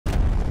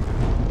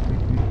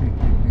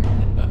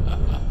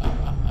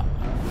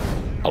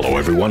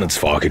everyone, it's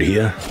Farket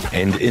here,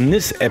 and in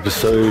this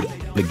episode,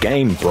 the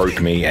game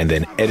broke me and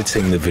then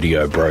editing the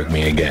video broke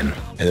me again.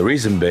 And the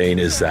reason being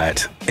is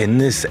that in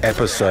this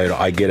episode,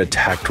 I get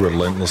attacked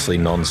relentlessly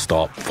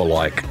non-stop for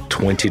like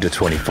 20 to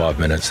 25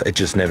 minutes. It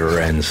just never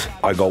ends.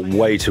 I got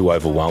way too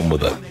overwhelmed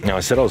with it. Now,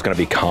 I said I was going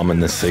to be calm in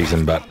this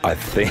season, but I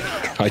think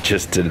I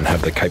just didn't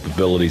have the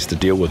capabilities to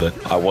deal with it.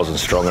 I wasn't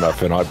strong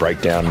enough, and I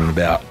break down in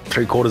about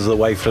 3/4 of the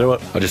way through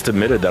it. I just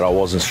admitted that I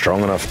wasn't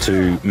strong enough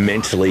to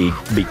mentally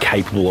be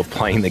capable of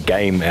playing the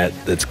game at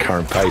its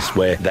current pace,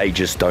 where they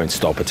just don't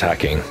stop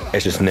attacking. It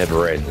just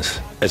never ends.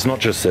 It's not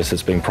just this,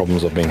 it's been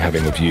problems I've been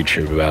having with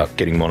YouTube about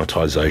getting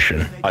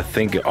monetization. I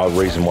think a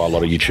reason why a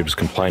lot of YouTubers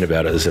complain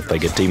about it is if they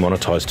get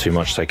demonetized too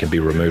much, they can be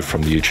removed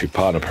from the YouTube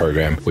partner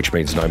program, which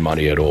means no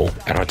money at all.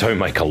 And I don't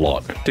make a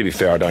lot. To be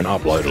fair, I don't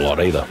upload a lot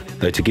either.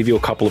 Though, to give you a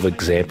couple of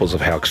examples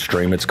of how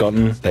extreme it's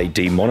gotten, they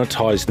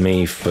demonetized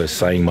me for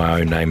saying my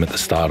own name at the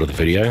start of the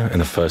video. In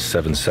the first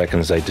 7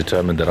 seconds, they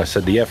determined that I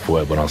said the F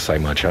word when I was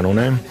saying my channel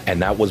name.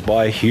 And that was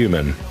by a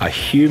human. A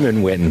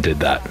human went and did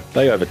that.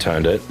 They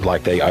overturned it,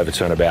 like they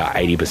overturn about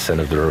 80%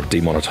 of the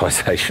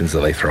demonetizations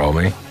that they throw at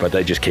me, but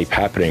they just keep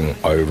happening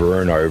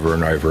over and over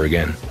and over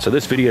again. So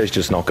this video is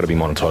just not going to be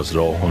monetized at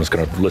all. I'm just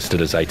going to list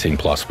it as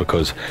 18+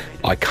 because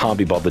I can't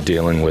be bothered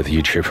dealing with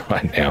YouTube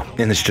right now.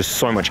 And there's just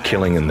so much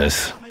killing in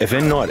this. If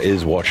N-Night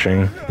is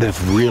watching,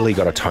 they've really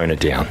got to tone it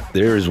down.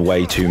 There is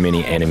way too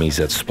many enemies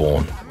that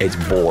spawn. It's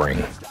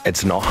boring.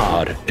 It's not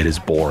hard, it is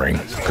boring,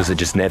 because it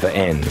just never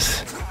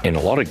ends. In a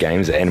lot of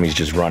games, the enemies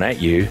just run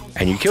at you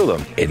and you kill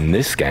them. In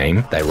this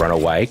game, they run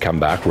away, come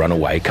back, run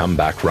away, come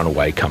back, run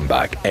away, come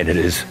back. And it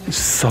is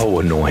so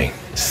annoying,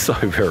 so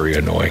very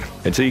annoying.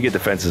 Until you get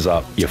defenses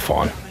up, you're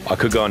fine. I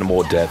could go into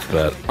more depth,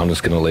 but I'm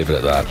just gonna leave it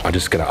at that. I'm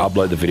just gonna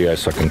upload the video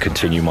so I can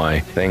continue my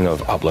thing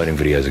of uploading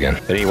videos again.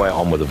 Anyway,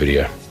 on with the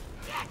video.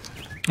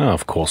 Oh,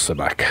 of course they're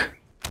back.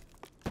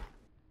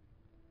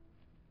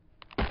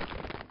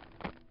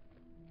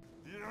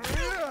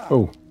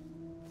 Oh.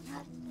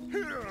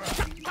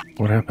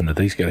 What happened? Did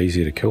these get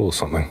easier to kill or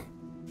something?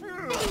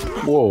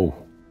 Whoa.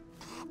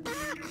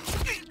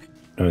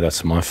 No,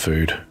 that's my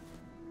food.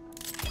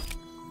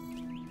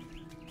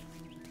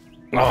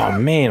 Oh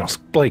man, I was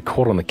bloody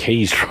caught on the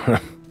keys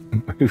trying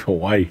to move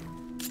away.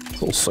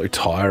 It's all so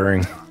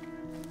tiring.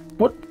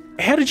 What?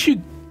 How did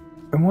you...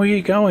 And where are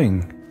you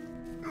going?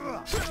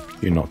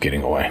 You're not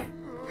getting away.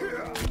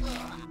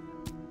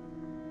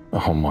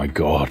 Oh my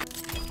god.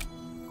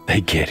 They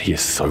get here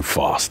so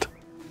fast.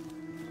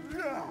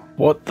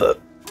 What the...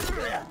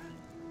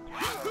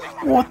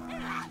 What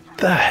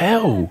the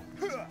hell?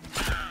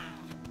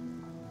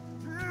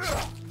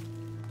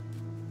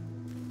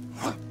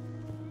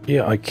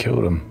 Yeah, I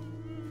killed him.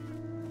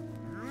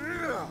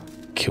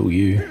 Kill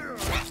you.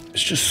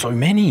 It's just so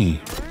many.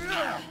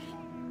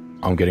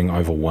 I'm getting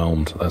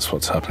overwhelmed. That's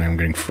what's happening. I'm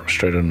getting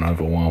frustrated and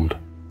overwhelmed.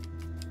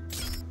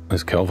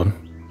 There's Kelvin.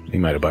 He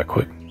made it back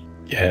quick.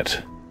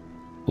 Yet.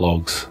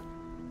 Logs.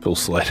 Full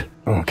sled.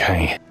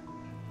 Okay.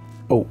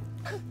 Oh.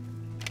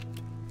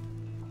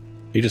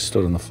 He just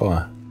stood in the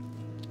fire.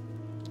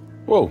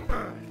 Whoa.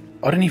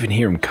 I didn't even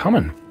hear him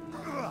coming.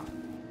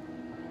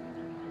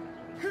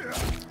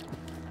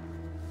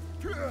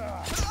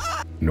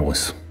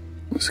 Nice.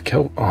 Let's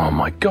kill. Oh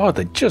my god,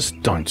 they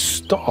just don't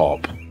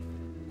stop.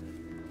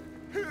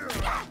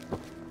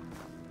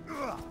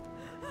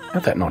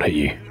 How'd that not hit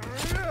you?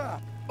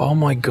 Oh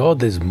my god,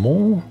 there's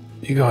more?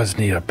 You guys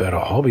need a better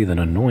hobby than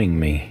annoying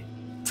me.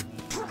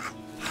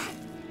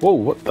 Whoa,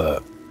 what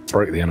the...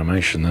 Break the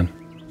animation then.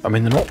 I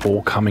mean, they're not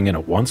all coming in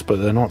at once, but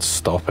they're not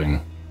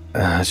stopping.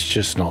 It's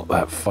just not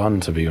that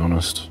fun, to be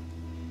honest.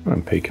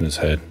 I'm peeking his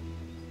head.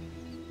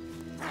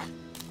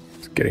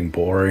 It's getting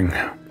boring.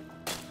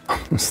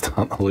 I'm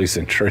starting to lose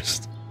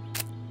interest.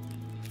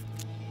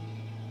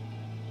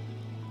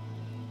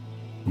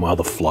 Wow,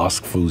 the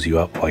flask fills you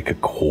up like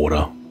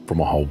 1/4 from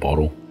a whole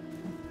bottle.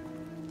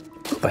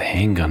 Got the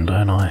handgun,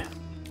 don't I?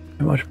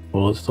 How much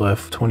bullets do I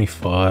have?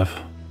 25.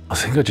 I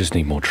think I just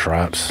need more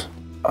traps.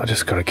 I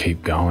just gotta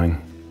keep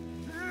going.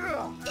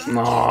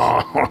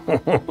 No,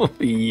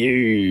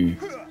 you.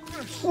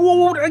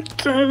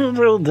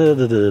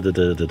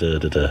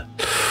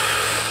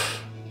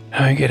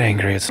 Don't get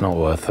angry, it's not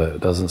worth it.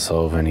 It doesn't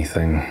solve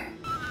anything.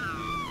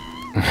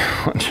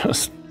 I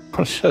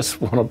just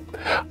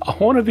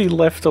want to be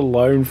left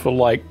alone for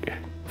like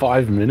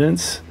 5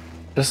 minutes.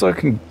 Just so I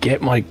can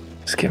get my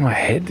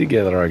head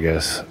together, I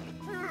guess.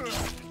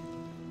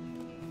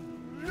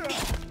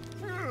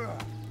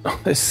 Oh,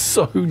 they're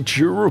so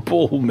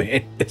durable,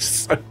 man. It's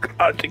so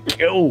hard to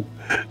kill.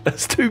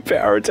 That's 2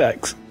 power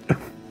attacks.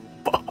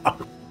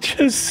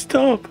 Just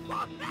stop.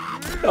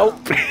 Help.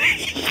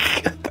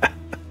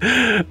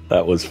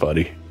 That was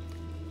funny.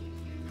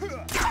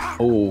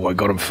 Oh, I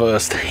got him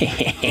first.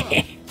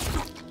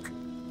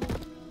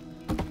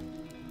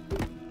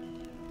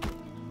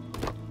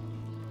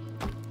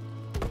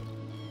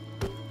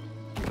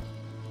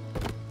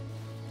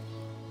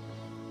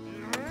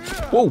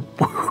 Whoa.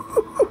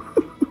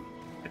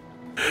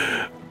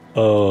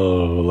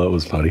 Oh, that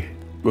was funny.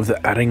 With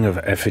the adding of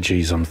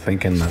effigies, I'm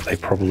thinking that they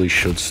probably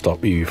should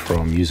stop you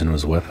from using them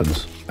as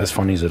weapons. As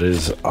funny as it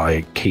is,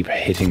 I keep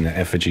hitting the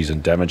effigies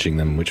and damaging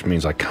them, which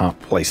means I can't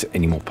place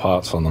any more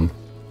parts on them,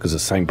 because the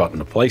same button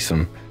to place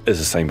them is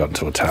the same button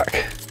to attack.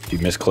 If you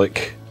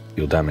misclick,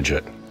 you'll damage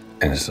it,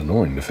 and it's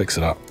annoying to fix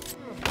it up.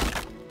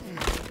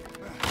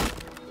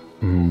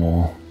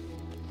 More.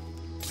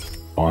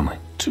 Finally,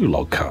 2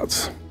 log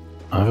carts.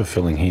 I have a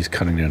feeling he's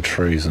cutting down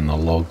trees and the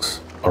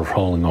logs are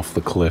rolling off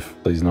the cliff.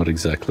 He's not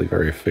exactly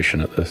very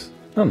efficient at this.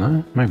 Oh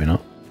no, maybe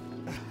not.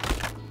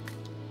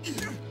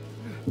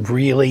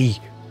 Really?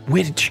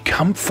 Where did you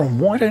come from?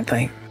 Why don't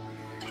they?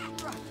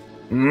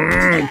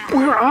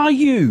 Where are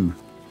you?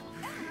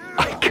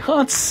 I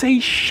can't see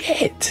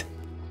shit.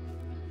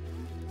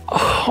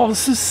 Oh,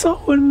 this is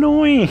so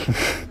annoying.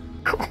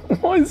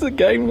 Why is the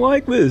game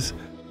like this?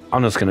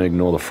 I'm just going to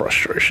ignore the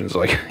frustrations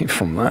I get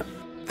from that.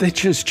 They're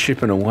just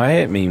chipping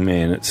away at me,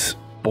 man. It's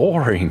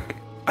boring.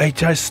 They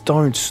just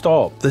don't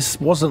stop. This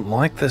wasn't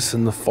like this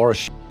in the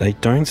forest. They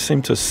don't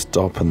seem to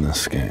stop in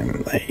this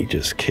game. They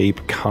just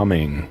keep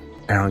coming.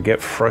 And I get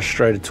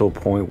frustrated to a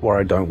point where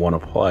I don't want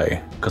to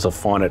play because I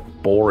find it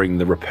boring,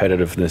 the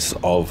repetitiveness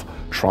of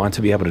trying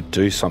to be able to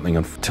do something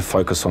and to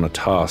focus on a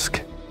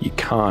task. You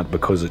can't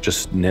because it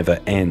just never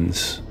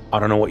ends. I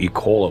don't know what you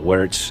call it,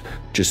 where it's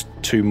just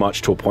too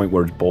much to a point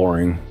where it's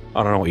boring.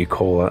 I don't know what you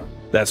call it.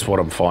 That's what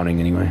I'm finding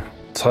anyway.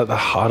 It's like the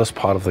hardest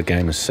part of the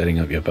game is setting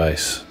up your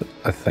base,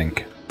 I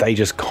think. They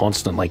just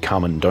constantly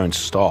come and don't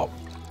stop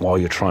while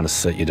you're trying to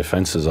set your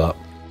defenses up.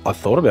 I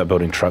thought about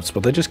building traps,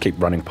 but they just keep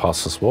running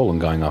past this wall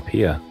and going up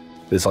here.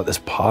 There's like this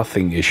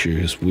pathing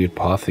issue, this weird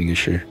pathing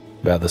issue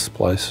about this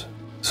place.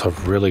 So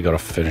I've really got to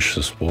finish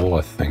this wall,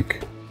 I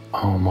think.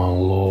 Oh my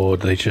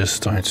lord, they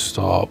just don't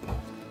stop.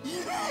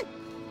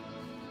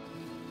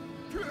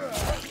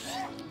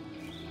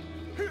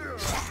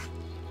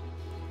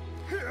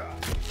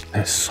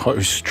 They're so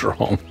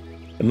strong.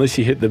 Unless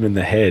you hit them in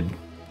the head.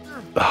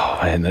 Oh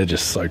man, they're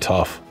just so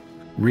tough.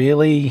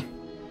 Really?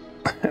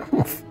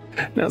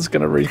 Now it's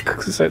going to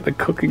reset the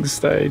cooking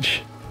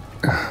stage.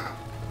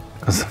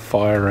 Because the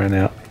fire ran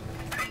out.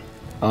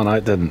 Oh no,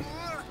 it didn't.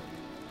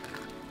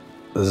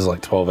 This is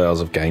like 12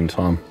 hours of game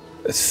time.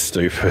 It's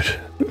stupid.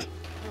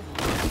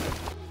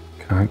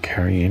 Can't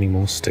carry any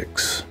more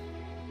sticks.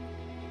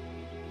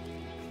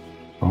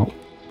 Oh.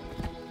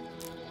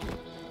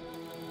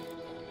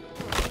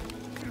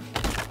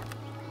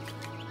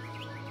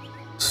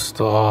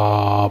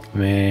 Stop,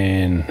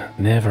 man.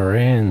 Never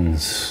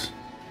ends.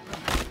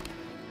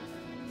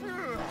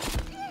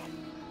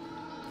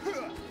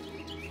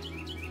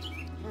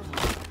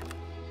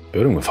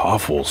 Building with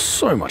half walls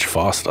so much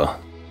faster.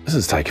 This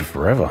is taking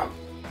forever.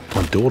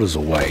 My daughter's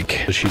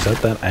awake. She's at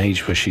that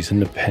age where she's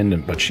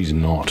independent, but she's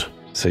not.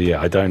 So yeah,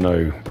 I don't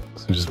know.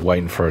 So I'm just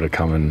waiting for her to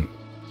come and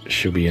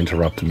she'll be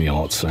interrupting me a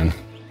lot soon.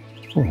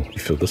 Oh, you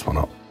filled this one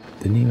up.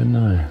 Didn't even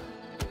know.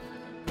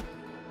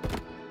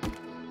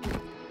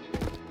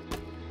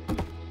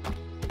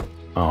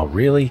 Oh,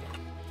 really?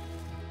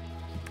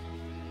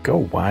 Go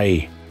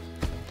away.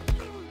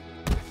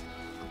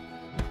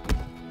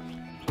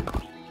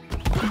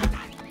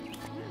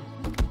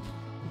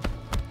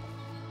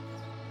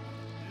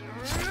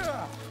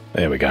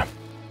 There we go.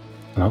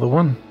 Another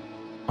one?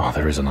 Oh,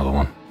 there is another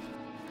one.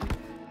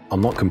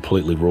 I'm not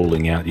completely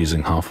ruling out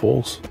using half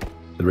walls.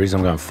 The reason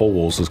I'm going full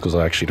walls is because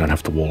I actually don't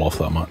have to wall off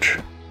that much.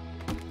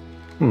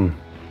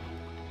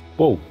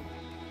 Whoa.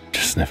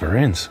 Just never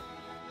ends.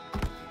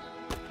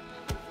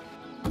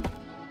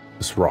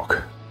 This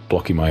rock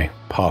blocking my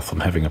path from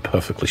having a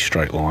perfectly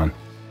straight line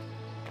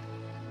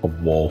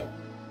of wall.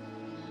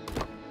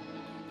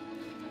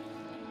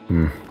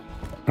 I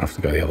have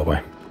to go the other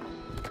way.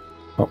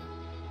 Oh.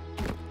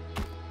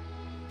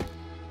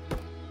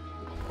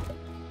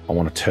 I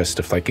want to test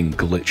if they can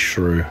glitch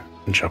through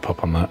and jump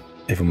up on that,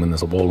 even when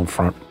there's a wall in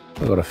front.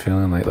 I've got a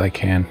feeling like they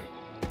can.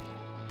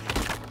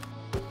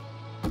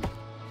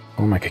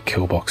 I'll make a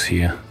kill box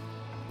here,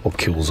 or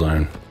kill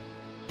zone.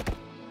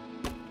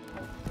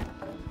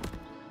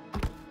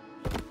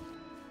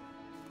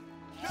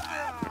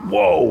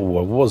 Whoa,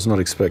 I was not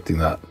expecting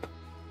that.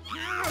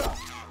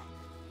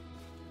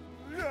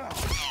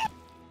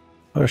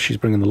 Oh, she's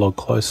bringing the log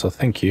closer,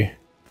 thank you.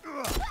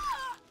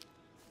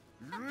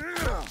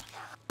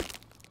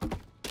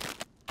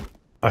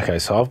 Okay,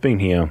 so I've been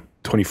here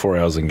 24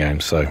 hours in game,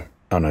 so,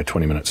 oh no,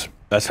 20 minutes.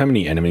 That's how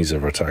many enemies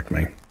have attacked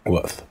me.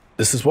 Worth.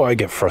 This is why I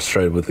get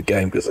frustrated with the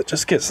game, because it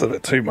just gets a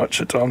bit too much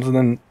at times, and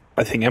then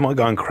I think, am I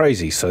going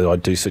crazy? So I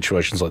do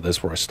situations like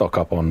this where I stock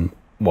up on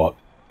what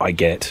I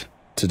get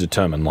to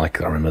determine,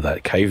 like I remember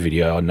that cave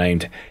video I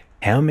named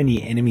how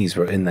many enemies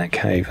were in that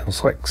cave. It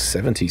was like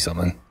 70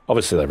 something.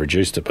 Obviously they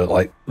reduced it, but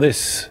like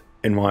this,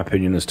 in my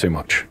opinion, is too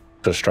much.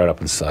 Just straight up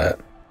and say it.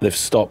 They've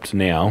stopped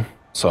now,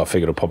 so I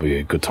figured it'll probably be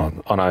a good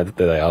time. Oh no,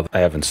 there they are.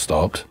 They haven't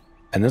stopped.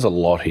 And there's a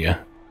lot here.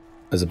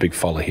 There's a big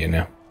fella here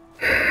now.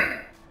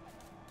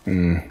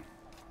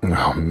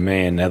 Oh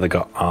man, now they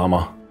got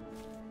armor.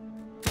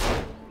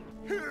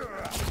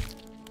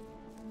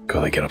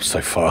 God, they get up so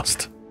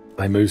fast.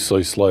 They move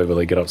so slow, but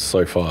they get up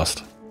so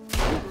fast.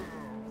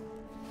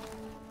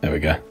 There we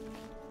go.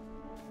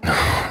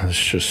 There's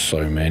just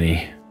so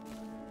many.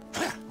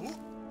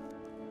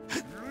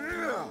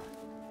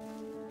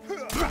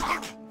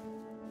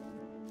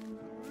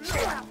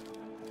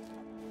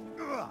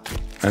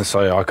 And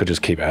so I could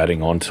just keep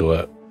adding on to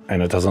it,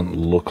 and it doesn't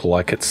look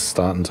like it's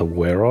starting to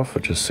wear off.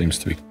 It just seems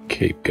to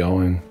keep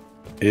going.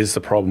 Is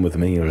the problem with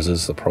me, or is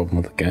this the problem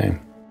with the game?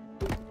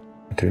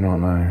 I do not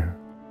know.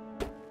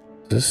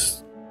 Do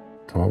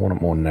I want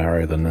it more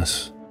narrow than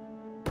this?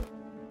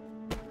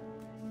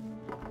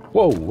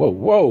 Whoa, whoa,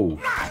 whoa!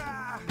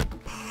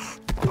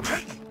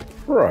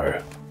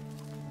 Bro.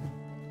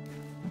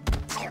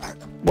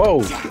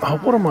 Whoa, oh,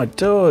 what am I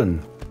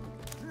doing?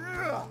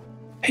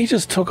 He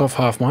just took off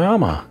half my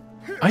armor.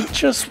 I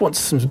just want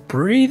some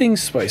breathing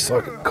space so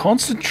I can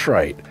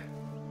concentrate.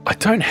 I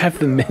don't have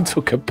the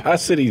mental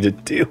capacity to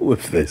deal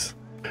with this.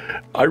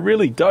 I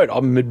really don't.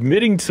 I'm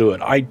admitting to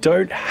it. I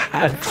don't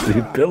have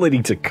the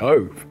ability to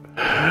cope.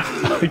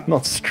 I'm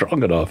not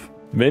strong enough.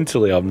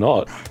 Mentally, I'm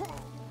not.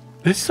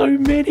 There's so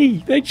many.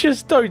 They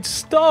just don't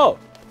stop.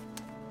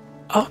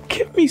 Oh,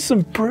 give me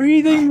some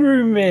breathing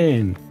room,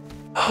 man.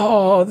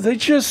 Oh, they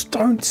just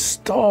don't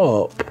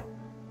stop.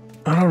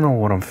 I don't know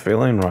what I'm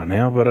feeling right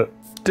now, but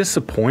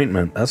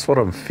disappointment, that's what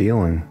I'm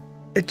feeling.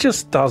 It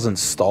just doesn't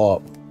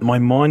stop. My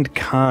mind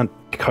can't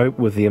cope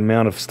with the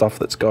amount of stuff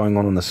that's going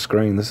on the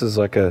screen. This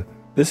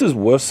is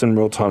worse than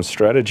real-time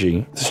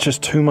strategy. There's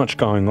just too much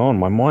going on.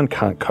 My mind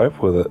can't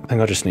cope with it. I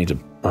think I just need to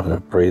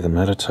breathe and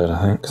meditate,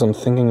 I think. Because I'm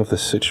thinking of the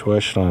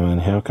situation I'm in.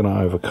 How can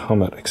I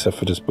overcome it? Except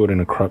for just building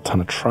a crap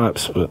ton of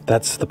traps. But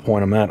that's the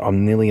point I'm at.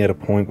 I'm nearly at a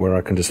point where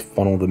I can just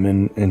funnel them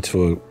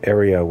into an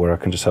area where I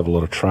can just have a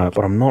lot of traps.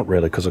 But I'm not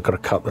really, because I've got to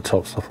cut the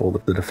tops off all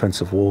the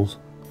defensive walls.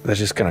 They're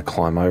just going to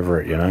climb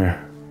over it, you know?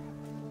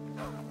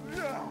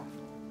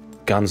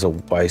 Guns are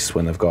waste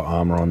when they've got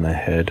armor on their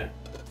head.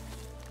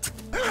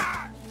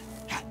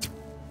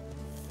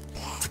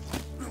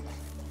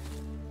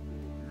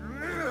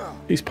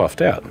 He's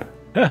puffed out.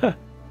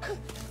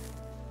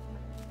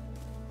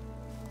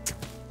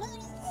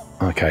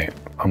 Okay,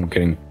 I'm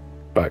getting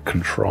back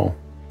control.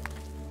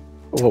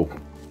 Whoa.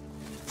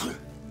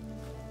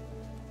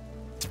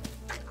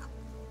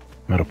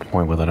 I'm at a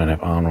point where they don't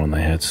have armor on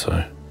their head,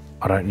 so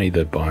I don't need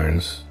their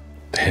bones.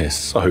 There's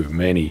so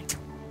many.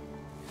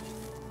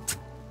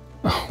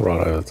 Oh,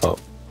 right over the top.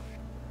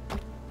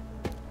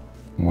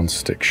 One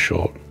stick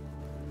short.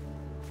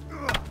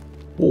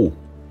 Ooh.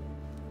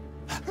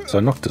 So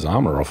I knocked his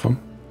armor off him,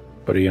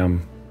 but he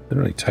didn't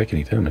really take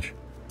any damage.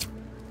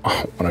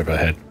 Oh, one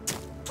overhead.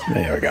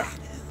 There we go.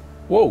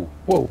 Whoa,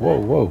 whoa, whoa,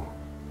 whoa.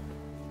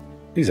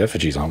 These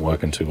effigies aren't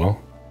working too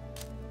well.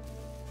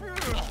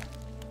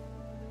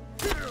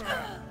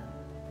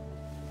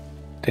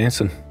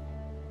 Dancing.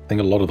 I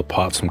think a lot of the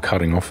parts I'm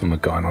cutting off them are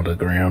going onto the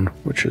ground,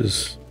 which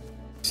is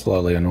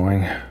slightly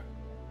annoying.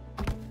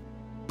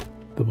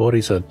 The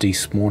bodies are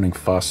despawning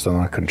faster than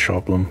I can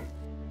chop them.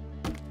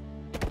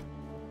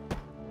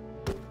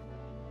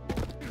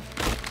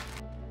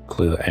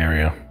 Clear the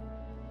area.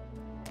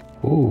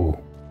 Ooh.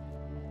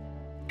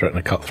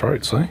 Threatening to cut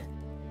throats, eh?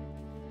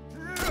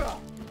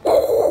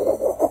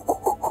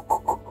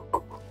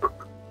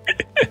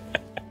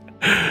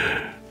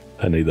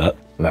 I need that.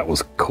 That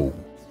was cool.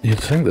 You'd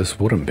think this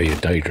wouldn't be a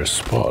dangerous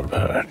spot,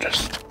 but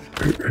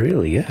it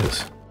really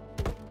is.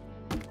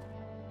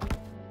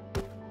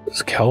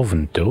 What's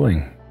Calvin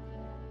doing?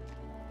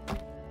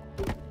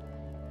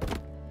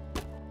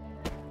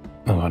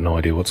 I've got no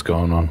idea what's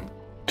going on.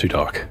 Too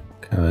dark.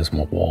 Okay, there's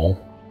my wall.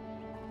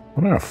 I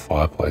wonder how a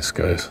fireplace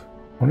goes.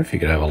 I wonder if you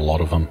could have a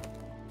lot of them.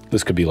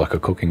 This could be like a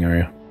cooking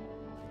area.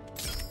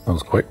 That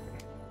was quick.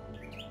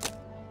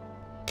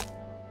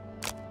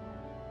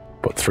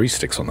 Put 3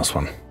 sticks on this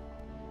one.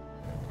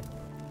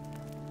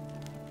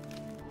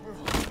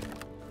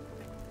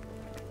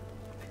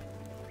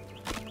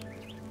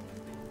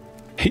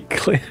 He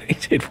clearly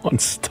did one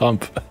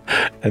stump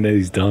and then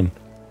he's done.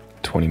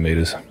 20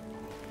 meters.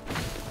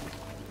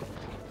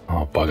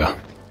 Oh, bugger.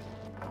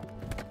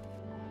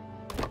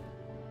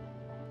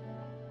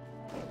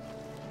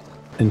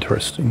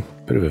 Interesting.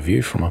 Bit of a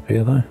view from up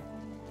here, though.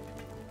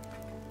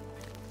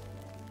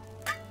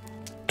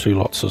 2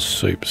 lots of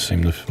soup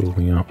seem to fill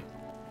me up.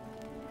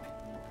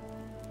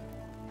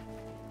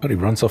 But he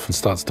runs off and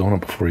starts doing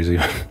it before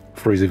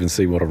he's even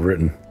seen what I've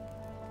written.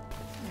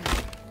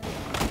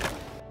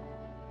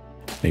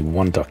 Need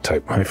 1 duct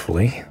tape,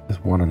 hopefully.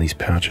 There's 1 in these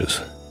pouches.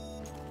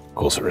 Of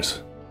course there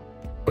is.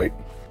 Wait.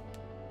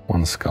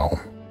 1 skull.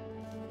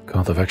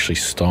 God, they've actually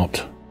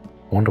stopped.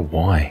 Wonder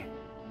why.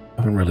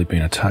 I haven't really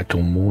been attacked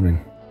all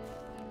morning.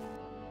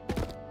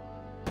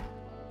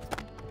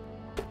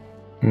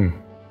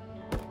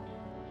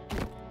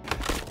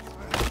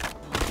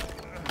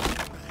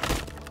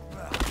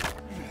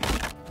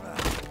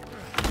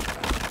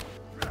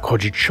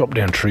 God, you chop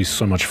down trees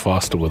so much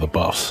faster with the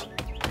buffs.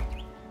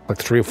 Like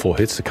 3 or 4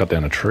 hits to cut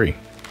down a tree.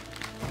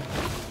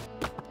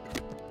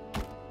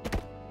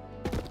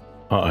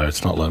 Uh-oh,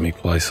 it's not letting me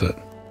place it.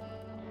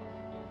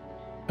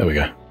 There we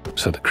go.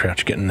 So the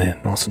crouch getting there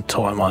nice and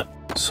tight, mate.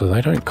 So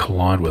they don't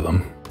collide with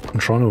them. I'm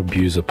trying to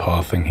abuse a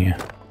pathing here.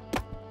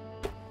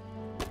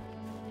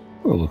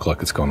 It'll look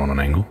like it's gone on an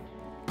angle.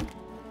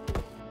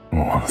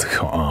 Oh, it's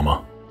got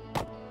armor.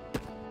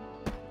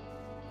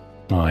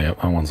 Oh, yeah,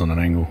 that one's on an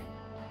angle.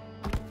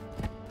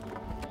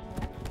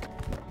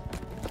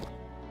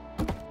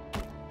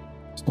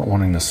 It's not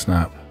wanting to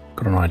snap.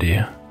 Got an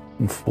idea.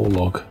 And 4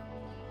 log.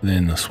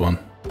 Then this one.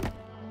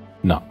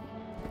 No.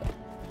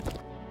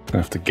 I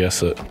have to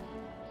guess it.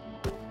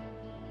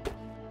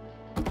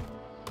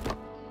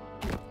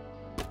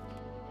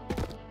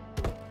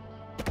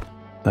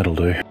 That'll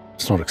do.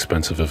 It's not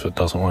expensive if it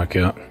doesn't work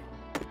out.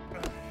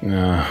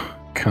 Ah,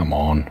 come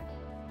on.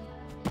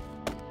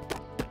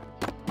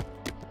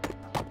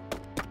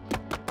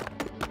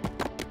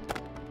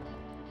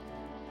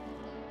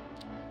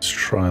 Let's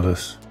try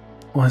this.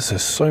 Why is there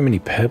so many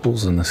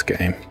pebbles in this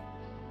game?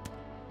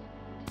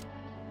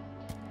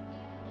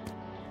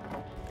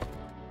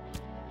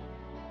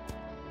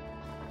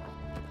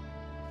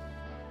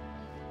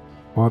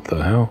 What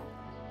the hell?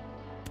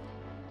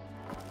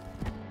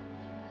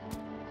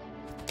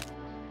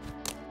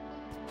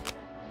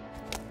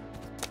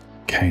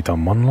 Okay,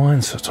 done one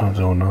line, so time to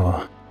do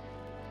another.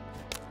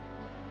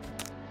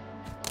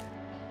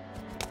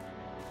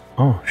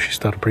 Oh, she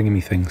started bringing me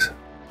things.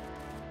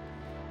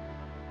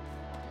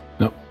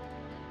 Nope.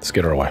 Let's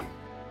get her away.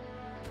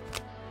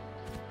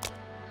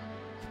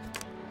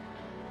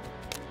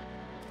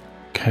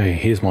 Okay,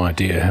 here's my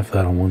idea. Have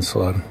that on one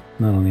side,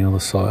 that on the other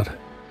side.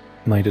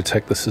 And they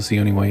detect this is the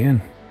only way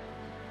in.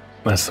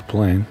 That's the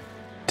plan.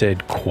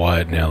 Dead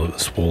quiet now that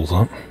this wall's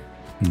up.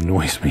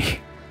 Annoys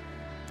me.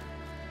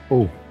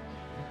 Oh.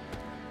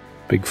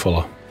 Big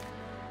fella.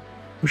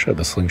 Wish I had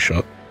the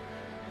slingshot.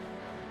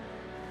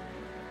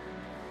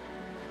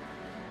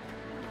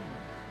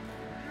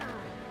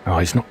 Oh,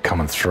 he's not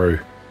coming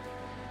through.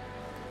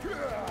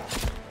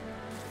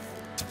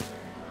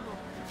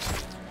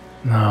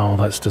 No,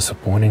 that's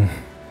disappointing.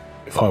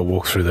 If I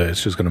walk through there,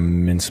 it's just going to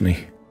mince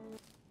me.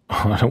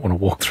 I don't want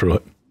to walk through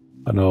it.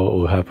 I know what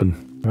will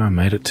happen. I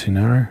made it too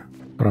narrow.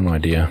 Got an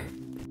idea.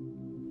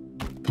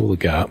 Fill the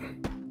gap.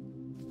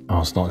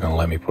 Oh, it's not going to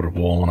let me put a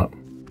wall on it.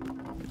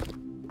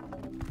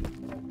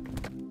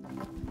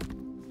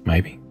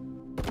 Maybe.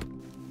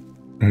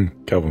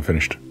 Kelvin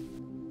finished.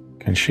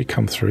 Can she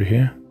come through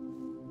here?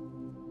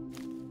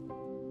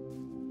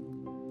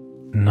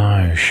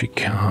 No, she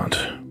can't.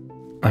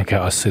 Okay,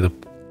 I see the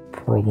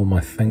problem, I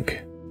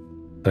think.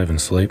 Save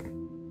and sleep.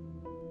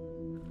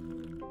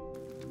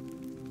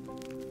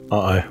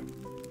 Uh-oh.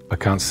 I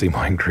can't see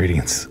my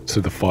ingredients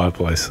through the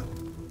fireplace.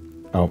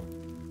 Oh,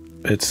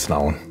 it's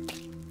snowing.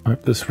 I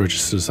hope this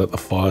registers that the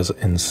fire's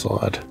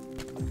inside.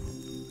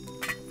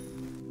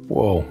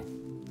 Whoa.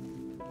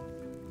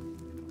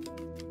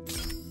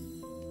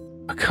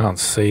 I can't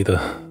see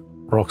the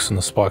rocks and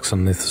the spikes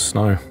underneath the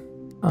snow.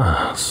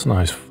 Ah,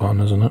 snow's fun,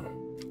 isn't it?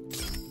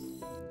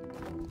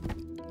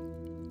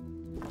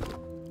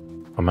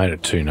 I made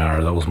it too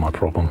narrow, that was my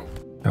problem.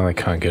 Now they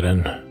can't get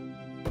in.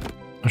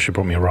 I should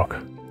brought me a rock.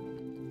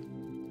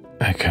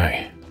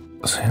 Okay,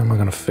 so how am I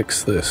going to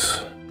fix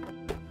this?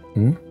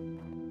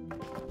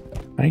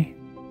 Hey?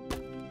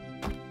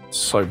 It's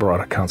so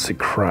bright I can't see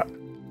crap.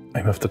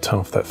 Maybe I have to turn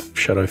off that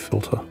shadow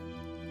filter.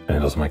 And it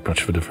doesn't make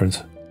much of a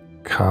difference.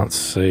 Can't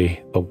see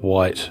the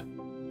white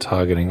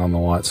targeting on the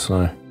white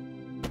snow.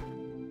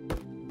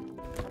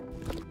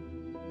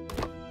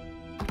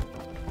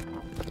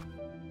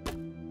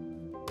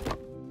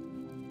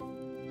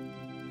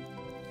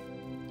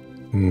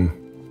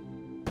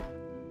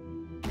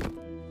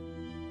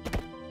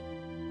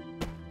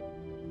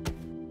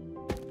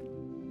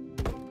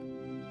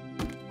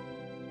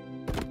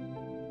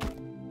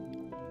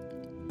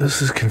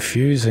 This is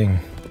confusing.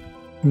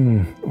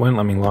 It won't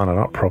let me line it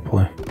up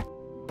properly.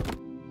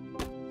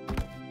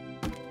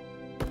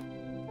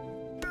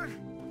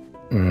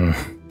 Can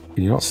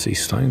you not see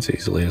stones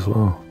easily as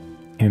well?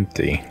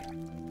 Empty.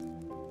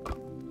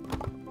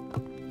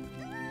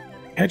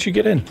 How'd you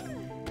get in?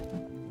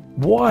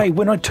 Why?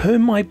 When I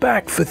turn my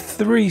back for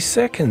 3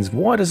 seconds,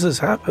 why does this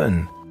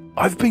happen?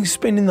 I've been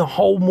spending the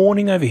whole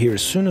morning over here.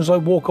 As soon as I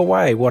walk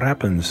away, what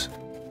happens?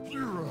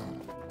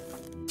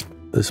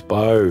 This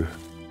bow.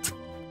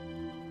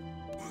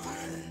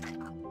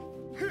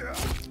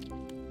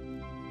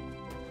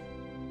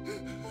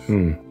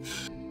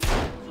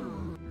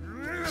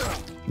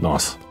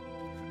 Nice.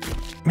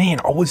 Man,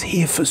 I was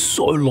here for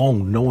so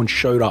long, no one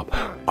showed up.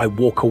 I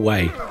walk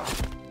away,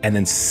 and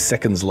then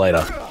seconds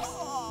later,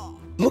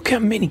 look how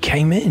many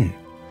came in.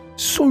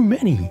 So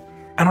many.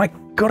 And I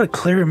gotta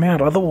clear them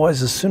out,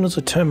 otherwise as soon as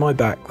I turn my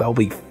back, they'll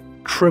be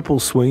triple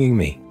swinging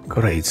me.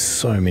 Gotta eat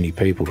so many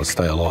people to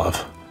stay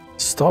alive.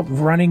 Stop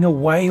running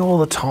away all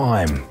the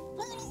time.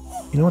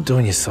 You're not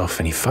doing yourself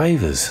any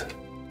favors.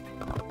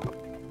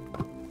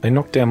 They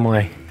knocked down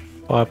my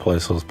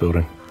fireplace I was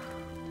building.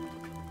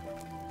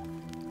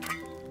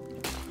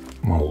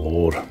 My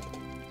lord.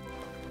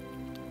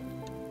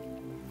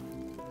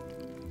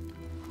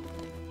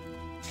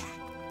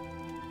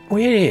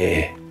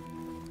 Where?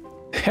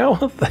 How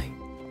are they?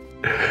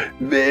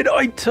 Man,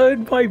 I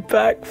turned my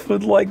back for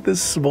like the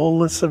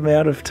smallest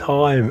amount of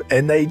time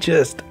and they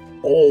just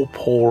all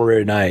pour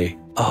in, eh?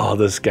 Oh,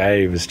 this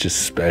game is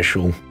just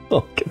special.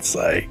 All I can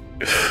say.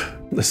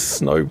 The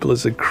snow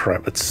blizzard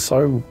crap, it's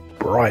so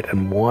bright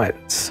and white.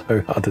 It's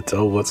so hard to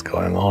tell what's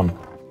going on.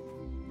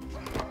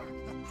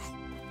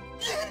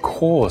 Of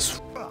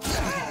course.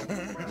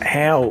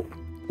 How?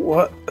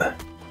 What?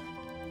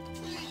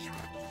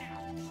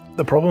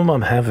 The problem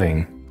I'm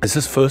having is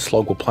this first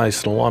log will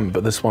place an alignment,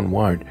 but this one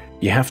won't.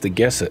 You have to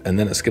guess it, and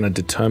then it's going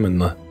to determine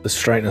the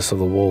straightness of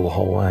the wall the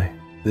whole way.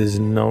 There's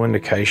no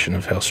indication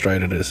of how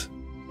straight it is.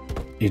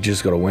 You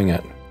just got to wing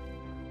it.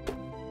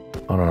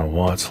 I don't know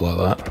why it's like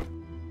that.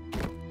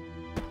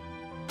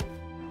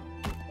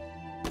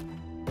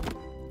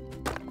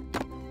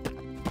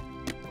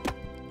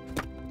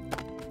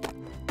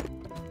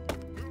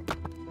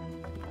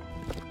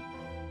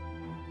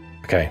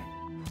 Okay,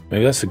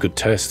 maybe that's a good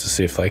test to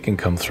see if they can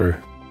come through.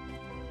 Come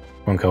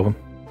on, Calvin.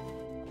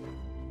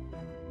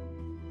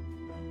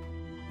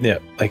 Yeah,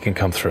 they can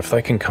come through. If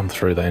they can come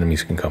through, the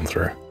enemies can come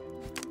through.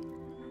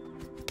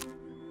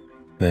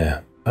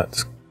 There,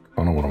 that's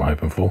kind of what I'm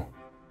hoping for.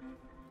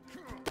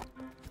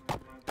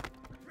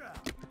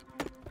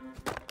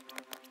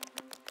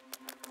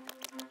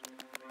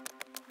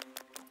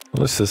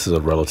 Unless this is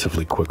a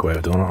relatively quick way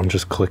of doing it. I'm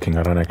just clicking,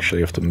 I don't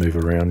actually have to move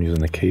around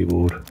using the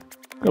keyboard.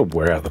 I'm gonna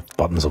wear out the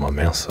buttons on my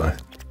mouse though.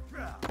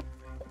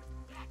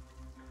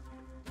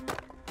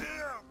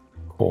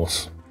 Of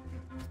course.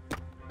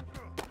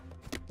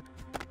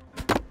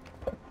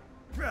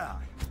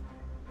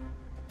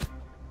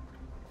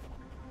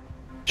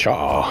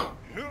 Cha.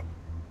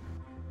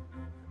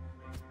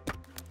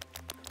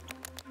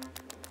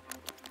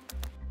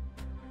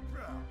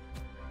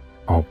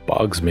 Oh,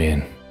 bugs,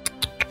 man.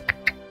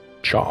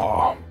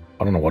 Cha. I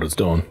don't know what it's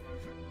doing.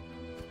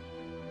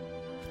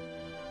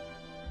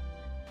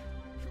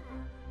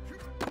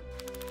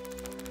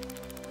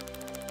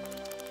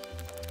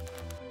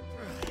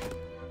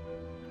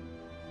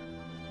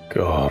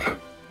 God.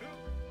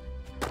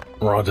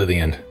 Right to the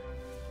end.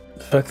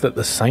 The fact that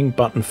the same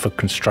button for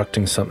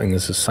constructing something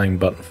is the same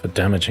button for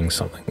damaging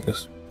something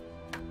is,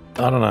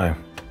 I don't know,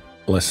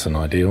 less than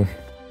ideal.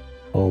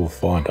 Oh,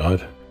 fine,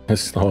 died.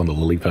 There's snow on the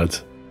lily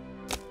pads.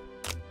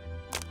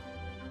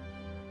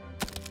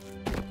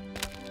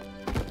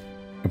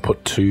 I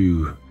put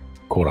 2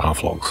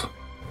 quarter-half logs.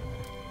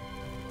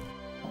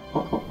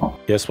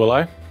 Yes,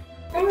 Willow?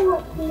 I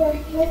want a VR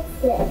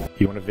headset.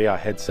 You want a VR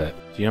headset?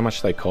 Do you know how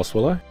much they cost,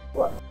 Willow?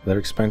 What? They're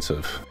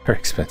expensive. Very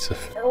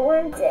expensive. I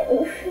want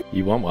to.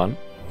 You want one?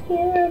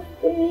 Yeah,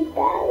 very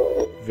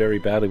badly. Very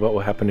badly. What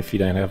will happen if you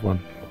don't have one?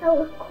 I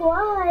will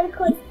cry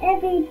because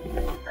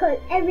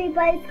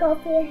everybody's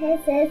got their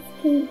headsets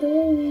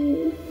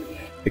completely.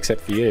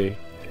 Except for you.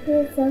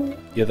 Yes,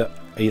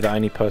 Are you the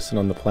only person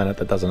on the planet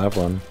that doesn't have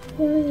one?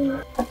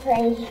 I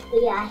play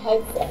VR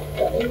headset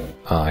game.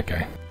 Ah,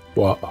 okay.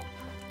 What?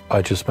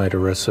 I just made a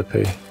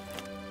recipe.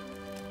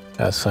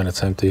 That's and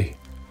it's empty.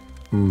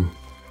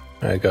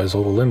 There goes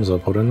all the limbs I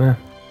put in there.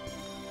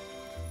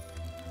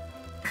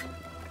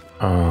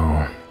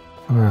 Oh,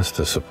 that's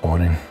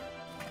disappointing.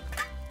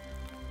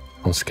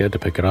 I'm scared to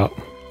pick it up.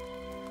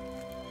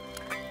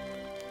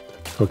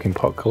 Cooking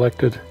pot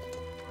collected.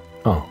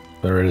 Oh,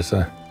 there it is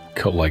there.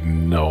 Got like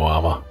no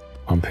armor.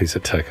 One piece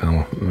of tech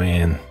armor.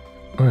 Man,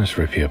 they just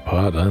rip you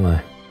apart, don't they?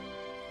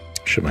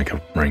 Should make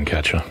a rain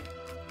catcher.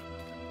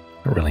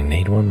 I don't really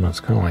need one, but it's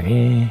kind of like,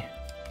 eh.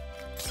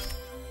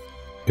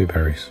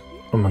 Blueberries.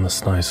 I'm in the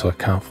snow, so I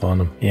can't find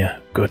them. Yeah,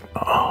 good.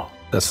 Oh,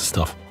 that's the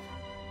stuff.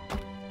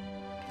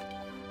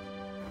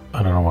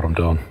 I don't know what I'm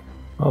doing.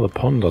 Oh, the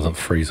pond doesn't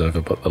freeze over,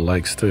 but the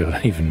lakes do. I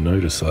didn't even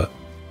notice that.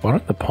 Why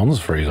don't the ponds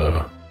freeze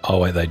over? Oh,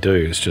 wait, they do.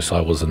 It's just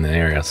I was in the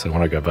area, so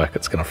when I go back,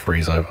 it's going to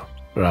freeze over.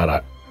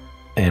 Righto.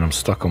 And I'm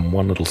stuck on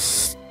one little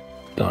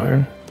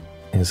stone.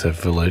 There's a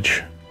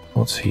village.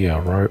 What's here?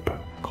 Rope,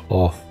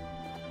 cloth.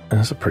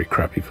 That's a pretty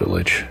crappy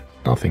village.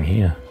 Nothing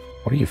here.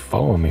 What are you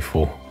following me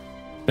for?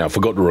 Now, I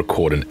forgot to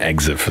record an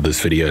exit for this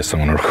video, so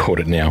I'm going to record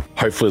it now.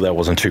 Hopefully that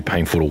wasn't too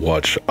painful to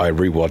watch. I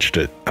rewatched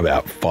it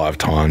about 5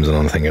 times and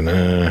I'm thinking,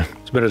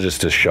 it's better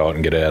just to show it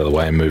and get it out of the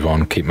way and move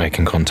on, keep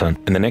making content.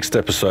 In the next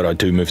episode, I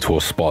do move to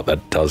a spot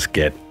that does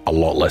get a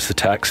lot less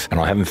attacks, and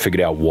I haven't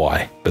figured out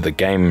why, but the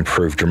game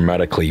improved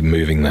dramatically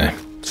moving there.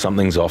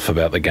 Something's off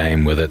about the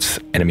game with its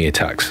enemy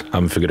attacks. I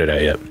haven't figured it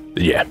out yet,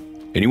 but yeah.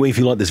 Anyway, if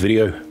you like this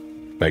video,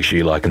 make sure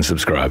you like and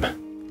subscribe.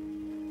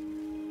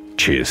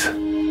 Cheers.